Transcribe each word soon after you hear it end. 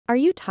Are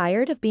you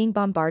tired of being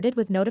bombarded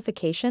with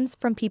notifications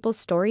from people's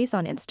stories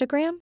on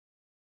Instagram?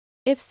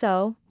 If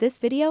so, this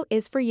video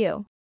is for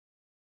you.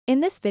 In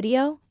this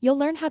video, you'll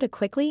learn how to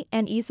quickly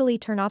and easily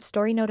turn off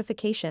story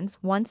notifications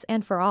once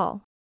and for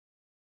all.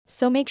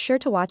 So make sure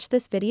to watch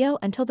this video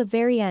until the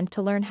very end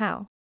to learn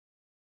how.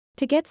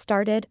 To get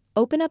started,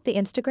 open up the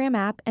Instagram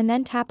app and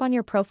then tap on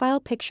your profile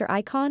picture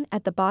icon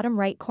at the bottom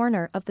right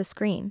corner of the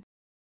screen.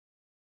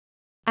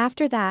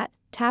 After that,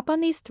 tap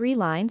on these three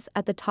lines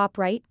at the top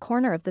right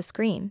corner of the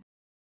screen.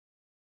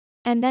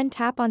 And then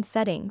tap on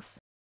Settings.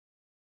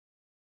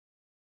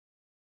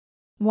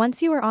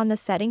 Once you are on the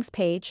Settings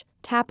page,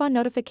 tap on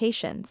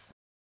Notifications.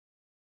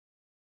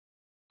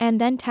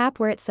 And then tap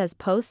where it says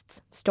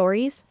Posts,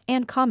 Stories,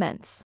 and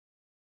Comments.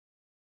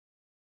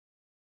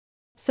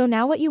 So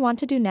now what you want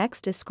to do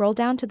next is scroll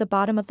down to the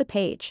bottom of the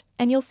page,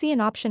 and you'll see an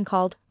option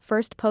called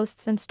First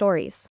Posts and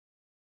Stories.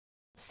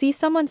 See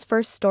someone's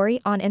first story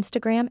on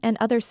Instagram and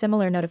other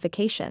similar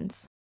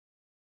notifications.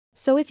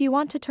 So if you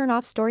want to turn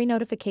off story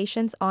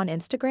notifications on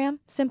Instagram,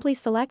 simply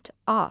select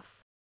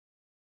Off.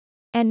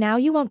 And now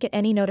you won't get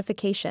any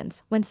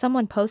notifications when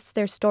someone posts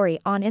their story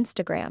on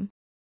Instagram.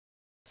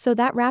 So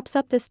that wraps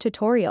up this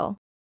tutorial.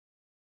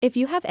 If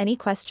you have any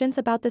questions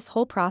about this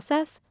whole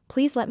process,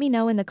 please let me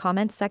know in the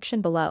comments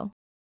section below.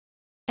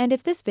 And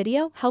if this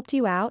video helped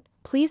you out,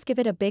 please give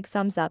it a big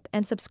thumbs up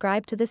and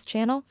subscribe to this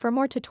channel for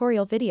more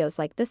tutorial videos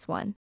like this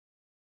one.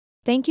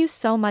 Thank you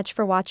so much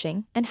for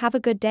watching and have a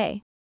good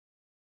day.